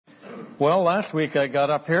Well, last week I got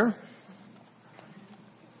up here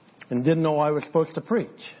and didn't know I was supposed to preach.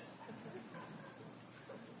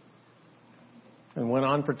 And went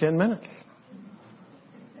on for 10 minutes.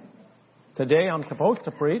 Today I'm supposed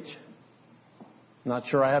to preach. Not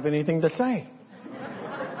sure I have anything to say.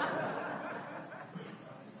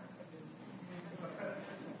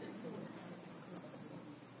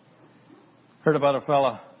 Heard about a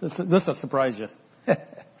fella. This will surprise you.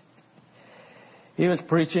 He was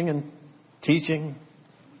preaching and teaching.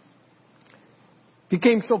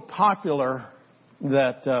 Became so popular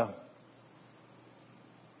that,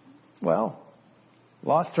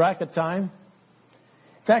 lost track of time.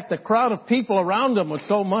 In fact, the crowd of people around him was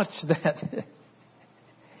so much that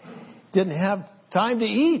didn't have time to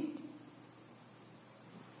eat.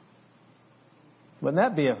 Wouldn't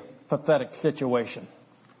that be a pathetic situation?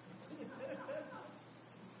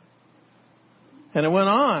 And it went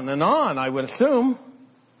on and on, I would assume,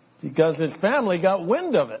 because his family got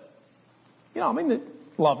wind of it. They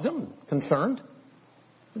loved him, concerned.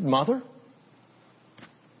 His mother,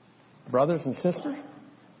 brothers and sisters.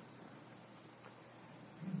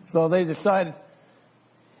 So they decided,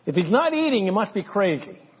 if he's not eating, he must be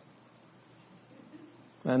crazy.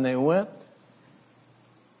 And they went.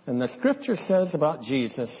 And the scripture says about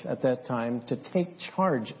Jesus at that time to take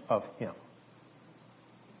charge of him.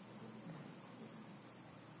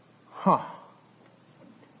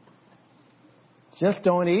 Just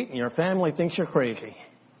don't eat and your family thinks you're crazy.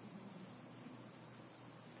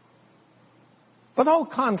 But the whole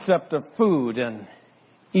concept of food and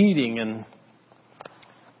eating and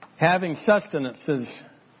having sustenance is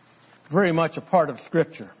very much a part of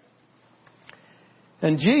Scripture.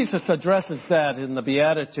 And Jesus addresses that in the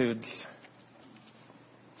Beatitudes.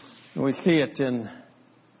 We see it in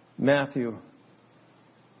Matthew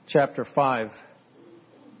chapter 5,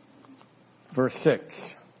 verse 6.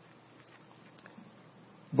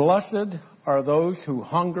 Blessed are those who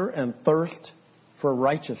hunger and thirst for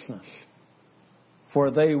righteousness, for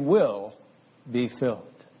they will be filled.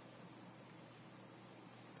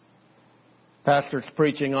 Pastor's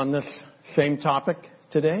preaching on this same topic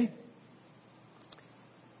today.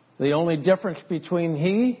 The only difference between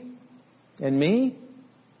he and me,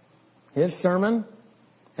 his sermon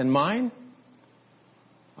and mine,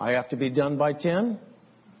 I have to be done by 10.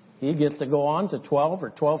 He gets to go on to 12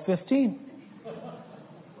 or 12:15.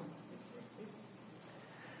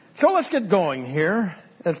 So let's get going here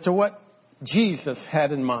as to what Jesus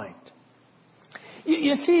had in mind.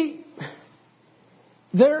 You see,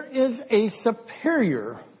 there is a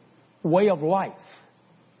superior way of life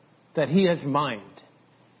that he has in mind.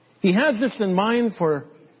 He has this in mind for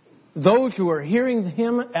those who are hearing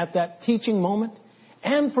him at that teaching moment,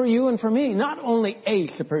 and for you and for me. Not only a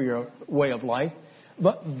superior way of life,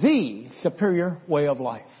 but the superior way of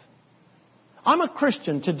life. I'm a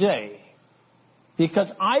Christian today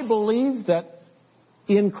because I believe that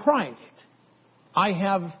in Christ I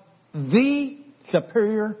have the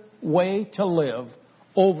superior way to live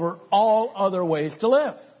over all other ways to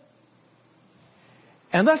live.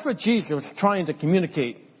 And that's what Jesus was trying to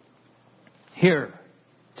communicate here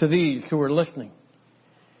to these who are listening.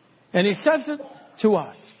 And he says it to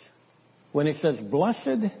us when he says,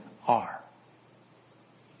 blessed are.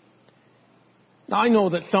 Now, I know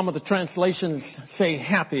that some of the translations say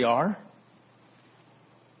happy are,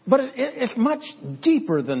 but it's much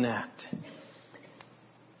deeper than that.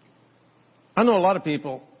 I know a lot of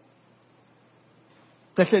people,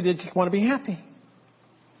 they say they just want to be happy.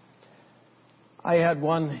 I had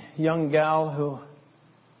one young gal who,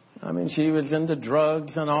 she was into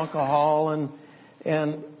drugs and alcohol,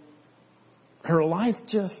 and her life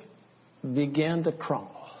just began to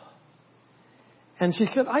crumble. And she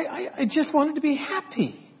said, I just wanted to be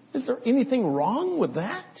happy. Is there anything wrong with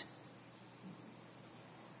that?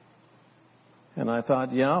 And I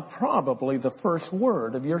thought, yeah, probably the first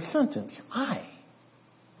word of your sentence. I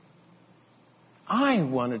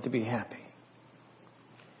wanted to be happy.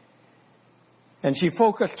 And she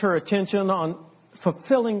focused her attention on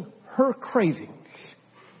fulfilling her cravings.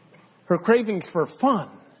 Her cravings for fun.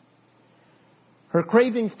 Her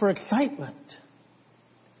cravings for excitement.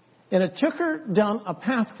 And it took her down a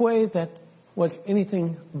pathway that was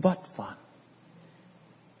anything but fun.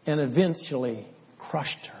 And eventually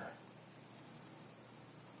crushed her.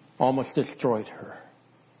 Almost destroyed her.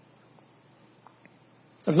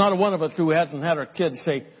 There's not a one of us who hasn't had our kids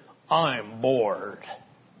say, I'm bored.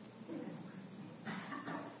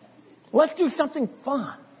 Let's do something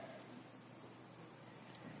fun.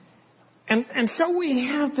 And so we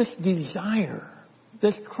have this desire,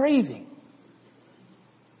 this craving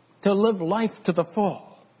to live life to the full.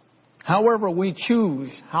 However we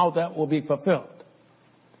choose how that will be fulfilled.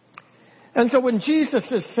 And so when Jesus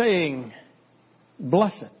is saying,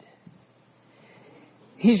 blessed,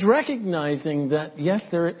 he's recognizing that, yes,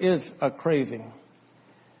 there is a craving.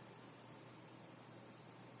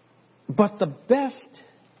 But the best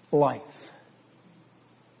life,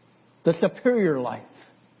 the superior life,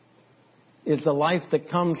 is the life that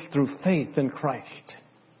comes through faith in Christ.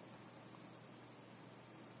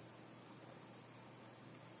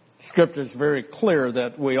 Scripture is very clear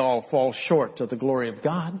that we all fall short of the glory of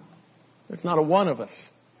God. There's not a one of us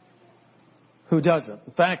who doesn't.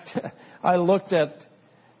 In fact, I looked at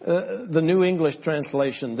the New English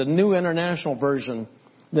Translation, the New International Version,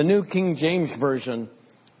 the New King James Version,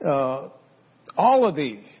 all of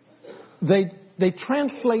these, they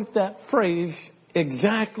translate that phrase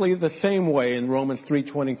exactly the same way in Romans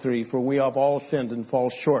 3:23, for we have all sinned and fall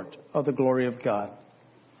short of the glory of God.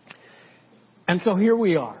 And so here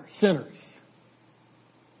we are, sinners.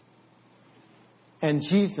 And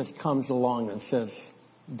Jesus comes along and says,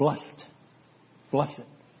 blessed, blessed.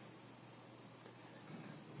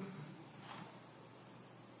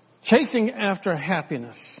 Chasing after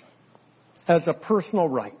happiness as a personal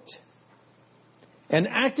right and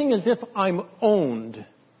acting as if I'm owned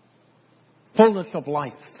fullness of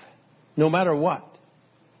life, no matter what,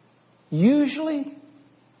 usually,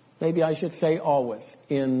 maybe I should say always,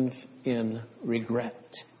 ends in regret.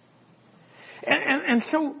 And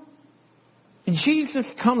so Jesus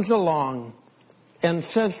comes along and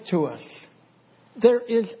says to us, there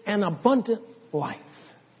is an abundant life.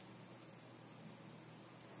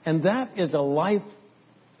 And that is a life,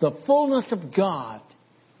 the fullness of God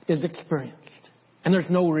is experienced. And there's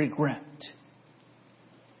no regret.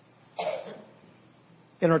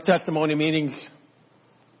 In our testimony meetings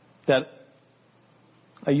that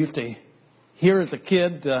I used to hear as a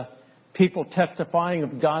kid, people testifying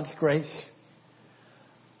of God's grace,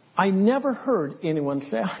 I never heard anyone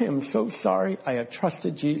say, I am so sorry I have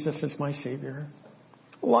trusted Jesus as my Savior.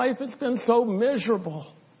 Life has been so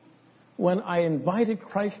miserable when I invited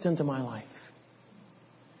Christ into my life.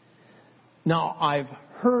 Now, I've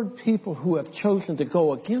heard people who have chosen to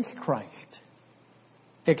go against Christ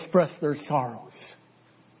express their sorrows,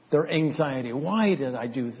 their anxiety. Why did I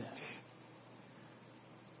do this?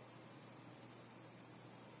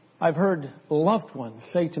 I've heard loved ones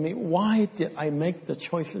say to me, why did I make the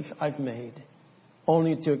choices I've made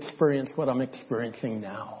only to experience what I'm experiencing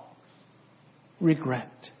now?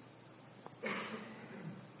 Regret.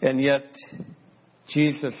 And yet,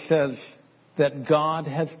 Jesus says that God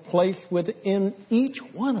has placed within each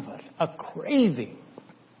one of us a craving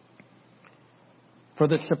for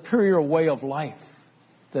the superior way of life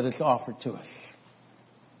that is offered to us.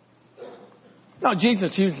 Now,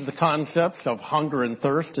 Jesus uses the concepts of hunger and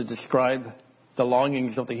thirst to describe the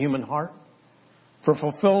longings of the human heart for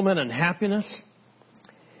fulfillment and happiness.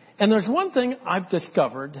 And there's one thing I've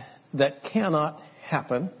discovered that cannot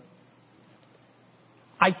happen.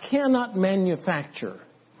 I cannot manufacture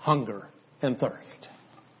hunger and thirst.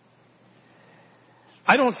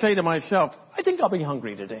 I don't say to myself, I think I'll be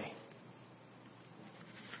hungry today.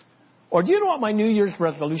 Or do you know what my New Year's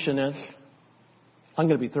resolution is? I'm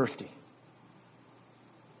going to be thirsty.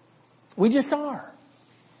 We just are.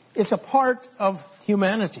 It's a part of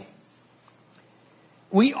humanity.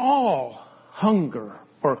 We all hunger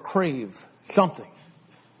or crave something.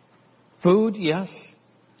 Food, yes.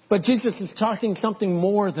 But Jesus is talking something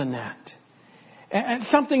more than that. And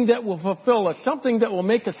something that will fulfill us, something that will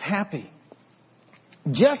make us happy.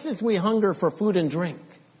 Just as we hunger for food and drink,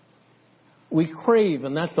 we crave,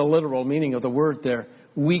 and that's the literal meaning of the word there,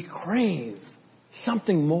 we crave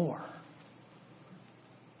something more.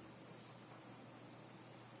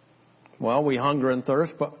 Well, we hunger and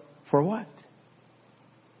thirst, but for what?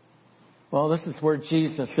 Well, this is where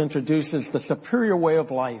Jesus introduces the superior way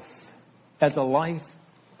of life as a life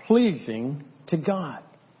pleasing to God.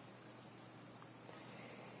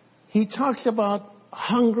 He talks about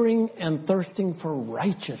hungering and thirsting for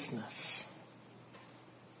righteousness.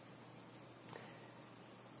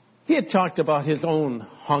 He had talked about his own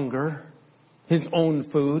hunger, his own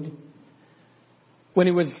food, when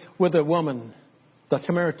he was with a woman, the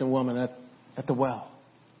Samaritan woman at the well.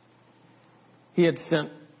 He had sent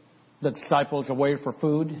the disciples away for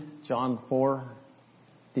food. John 4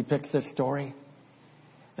 depicts this story.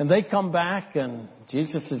 And they come back and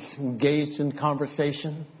Jesus is engaged in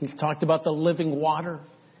conversation. He's talked about the living water.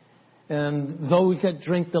 And those that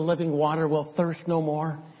drink the living water will thirst no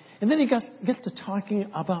more. And then he gets to talking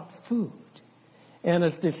about food. And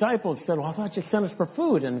his disciples said, well, I thought you sent us for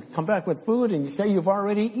food and come back with food and you say you've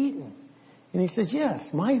already eaten. And he says, yes,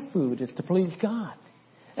 my food is to please God.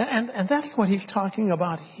 And that's what he's talking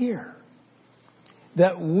about here.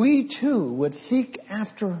 That we too would seek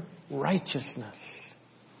after righteousness.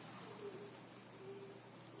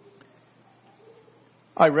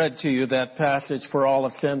 I read to you that passage, for all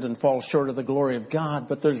have sinned and fall short of the glory of God,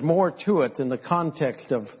 but there's more to it in the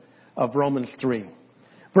context of Romans 3.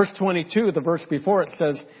 Verse 22, the verse before it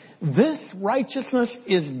says, this righteousness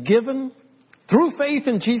is given through faith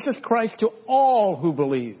in Jesus Christ to all who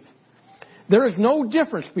believe. There is no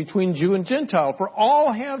difference between Jew and Gentile, for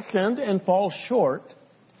all have sinned and fall short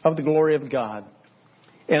of the glory of God.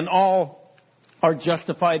 And all are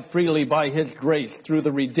justified freely by His grace through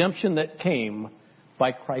the redemption that came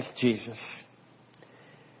by Christ Jesus.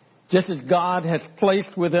 Just as God has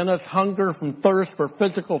placed within us hunger and thirst for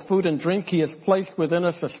physical food and drink, He has placed within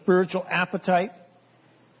us a spiritual appetite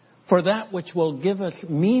for that which will give us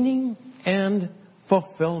meaning and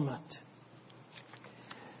fulfillment.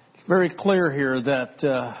 It's very clear here that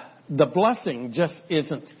the blessing just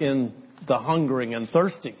isn't in the hungering and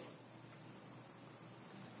thirsting.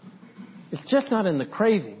 It's just not in the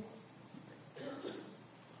craving.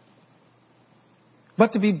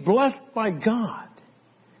 But to be blessed by God,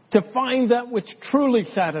 to find that which truly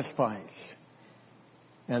satisfies.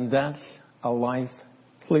 And that's a life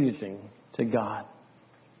pleasing to God.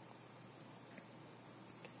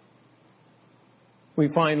 We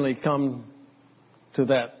finally come to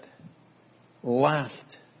that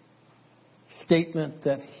last statement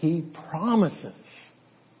that He promises.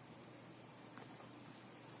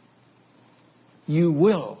 You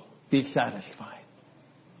will be satisfied.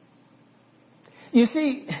 You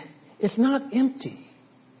see, it's not empty.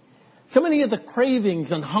 So many of the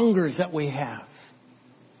cravings and hungers that we have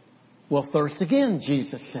will thirst again,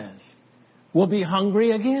 Jesus says. We'll be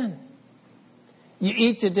hungry again. You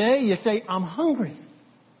eat today, you say, I'm hungry.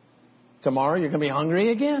 Tomorrow you're going to be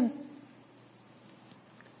hungry again.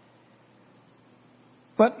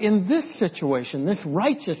 But in this situation, this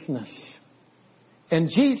righteousness, and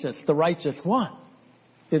Jesus, the righteous one,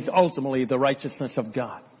 is ultimately the righteousness of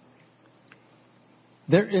God.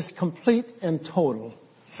 There is complete and total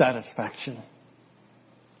satisfaction.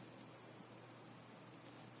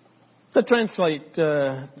 The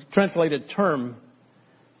translated term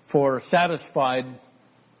for satisfied,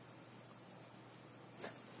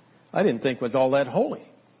 I didn't think was all that holy.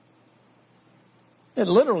 It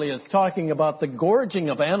literally is talking about the gorging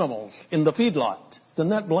of animals in the feedlot. Doesn't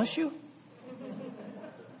that bless you?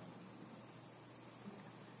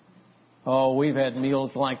 Oh, we've had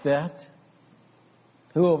meals like that.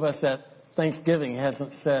 Who of us at Thanksgiving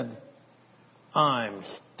hasn't said, I'm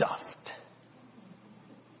stuffed?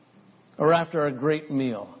 Or after a great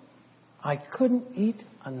meal, I couldn't eat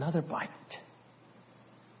another bite.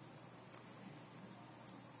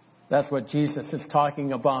 That's what Jesus is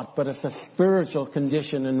talking about, but it's a spiritual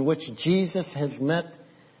condition in which Jesus has met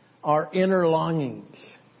our inner longings,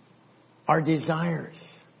 our desires,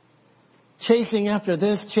 chasing after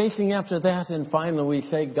this, chasing after that, and finally we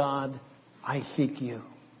say, God, I seek you.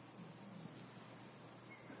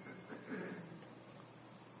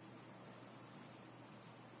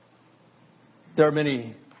 There are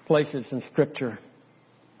many places in Scripture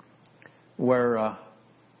where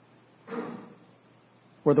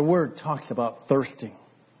the Word talks about thirsting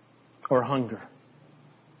or hunger.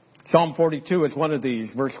 Psalm 42 is one of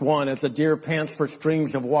these. Verse 1, as the deer pants for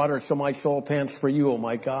streams of water, so my soul pants for you, O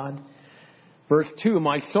my God. Verse 2,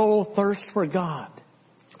 my soul thirsts for God,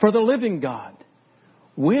 for the living God.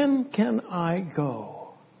 When can I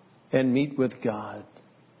go and meet with God?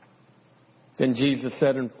 Then Jesus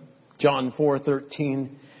said in John 4:13,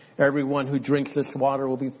 everyone who drinks this water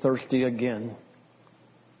will be thirsty again.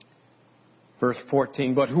 Verse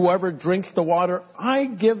 14, but whoever drinks the water I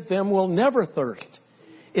give them will never thirst.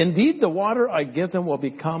 Indeed, the water I give them will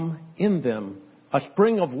become in them a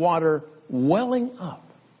spring of water welling up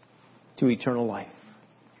to eternal life.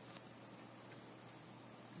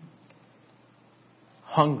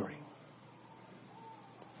 Hungry,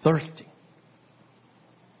 thirsty,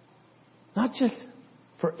 not just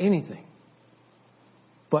for anything,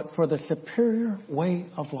 but for the superior way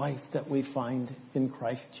of life that we find in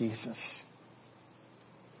Christ Jesus.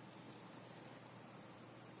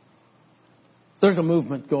 There's a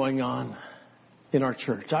movement going on in our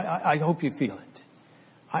church. I hope you feel it.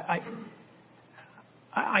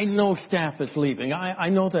 I know staff is leaving. I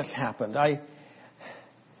know this happened.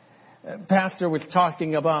 Pastor was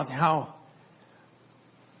talking about how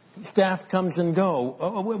staff comes and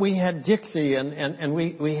go. We had Dixie and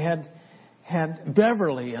we had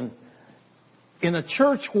Beverly, and in a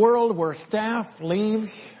church world where staff leaves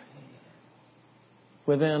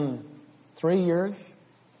within 3 years,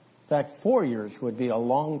 fact, 4 years would be a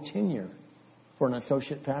long tenure for an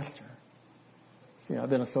associate pastor. See, I've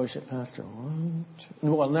been associate pastor.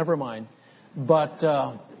 Well, never mind. But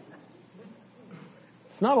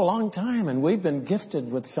it's not a long time, and we've been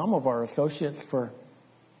gifted with some of our associates for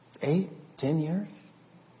 8, 10 years.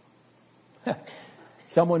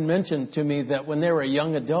 Someone mentioned to me that when they were a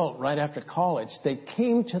young adult, right after college, they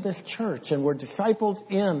came to this church and were discipled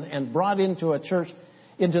in and brought into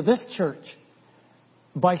this church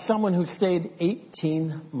by someone who stayed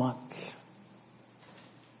 18 months.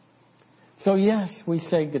 So yes, we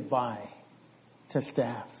say goodbye to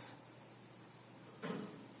staff.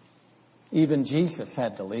 Even Jesus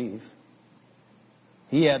had to leave.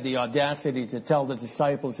 He had the audacity to tell the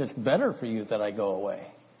disciples, it's better for you that I go away.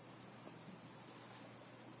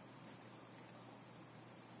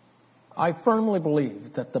 I firmly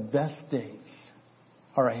believe that the best days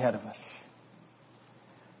are ahead of us.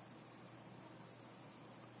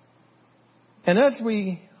 And as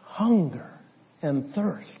we hunger and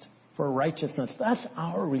thirst for righteousness, that's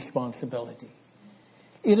our responsibility.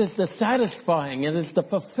 It is the satisfying, it is the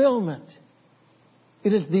fulfillment,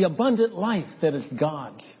 it is the abundant life that is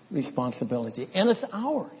God's responsibility. And it's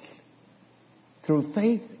ours through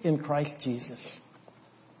faith in Christ Jesus.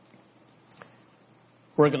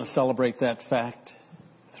 We're going to celebrate that fact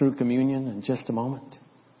through communion in just a moment.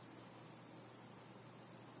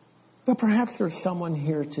 But perhaps there's someone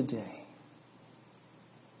here today.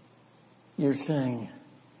 You're saying,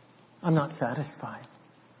 I'm not satisfied.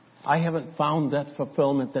 I haven't found that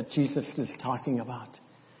fulfillment that Jesus is talking about.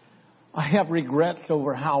 I have regrets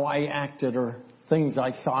over how I acted or things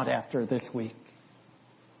I sought after this week.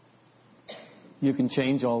 You can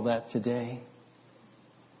change all that today,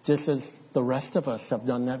 just as the rest of us have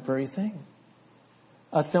done that very thing.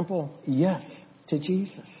 A simple yes to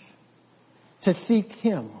Jesus. To seek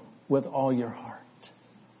Him with all your heart.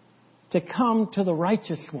 To come to the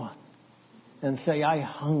righteous one and say, I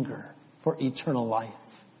hunger for eternal life.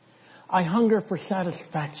 I hunger for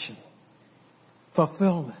satisfaction,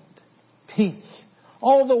 fulfillment, peace,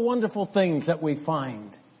 all the wonderful things that we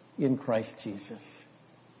find in Christ Jesus.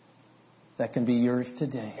 That can be yours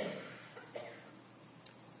today.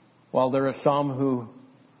 While there are some who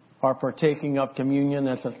are partaking of communion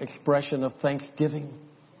as an expression of thanksgiving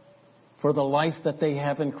for the life that they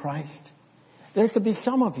have in Christ, there could be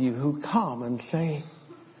some of you who come and say,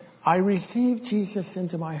 I receive Jesus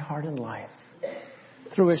into my heart and life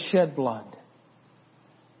through His shed blood,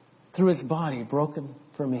 through His body broken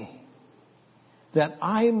for me, that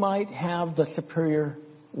I might have the superior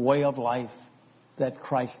way of life that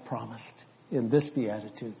Christ promised in this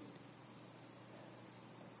beatitude.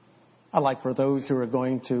 I'd like for those who are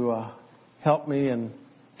going to help me in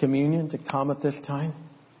communion to come at this time.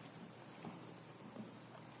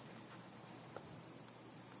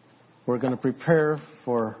 We're going to prepare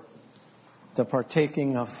for the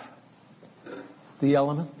partaking of the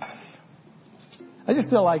elements. I just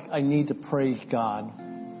feel like I need to praise God,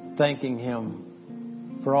 thanking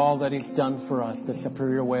Him for all that He's done for us, the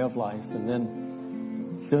superior way of life. And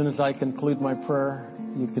then as soon as I conclude my prayer,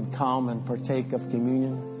 you could come and partake of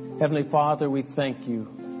communion. Heavenly Father, we thank You.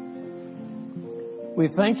 We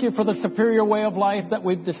thank You for the superior way of life that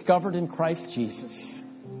we've discovered in Christ Jesus.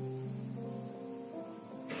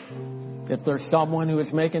 If there's someone who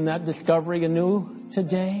is making that discovery anew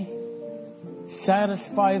today,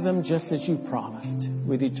 satisfy them just as You promised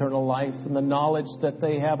with eternal life and the knowledge that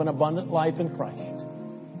they have an abundant life in Christ.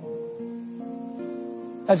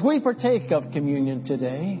 As we partake of communion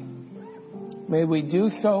today, may we do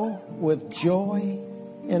so with joy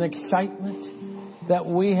and excitement that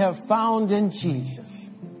we have found in Jesus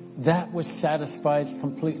that which satisfies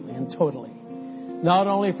completely and totally, not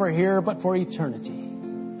only for here but for eternity.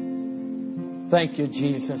 Thank You,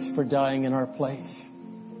 Jesus, for dying in our place.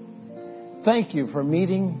 Thank You for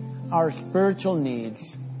meeting our spiritual needs,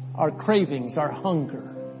 our cravings, our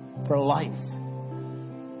hunger for life.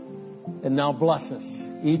 And now bless us,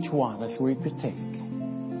 each one, as we partake.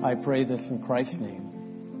 I pray this in Christ's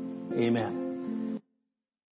name. Amen.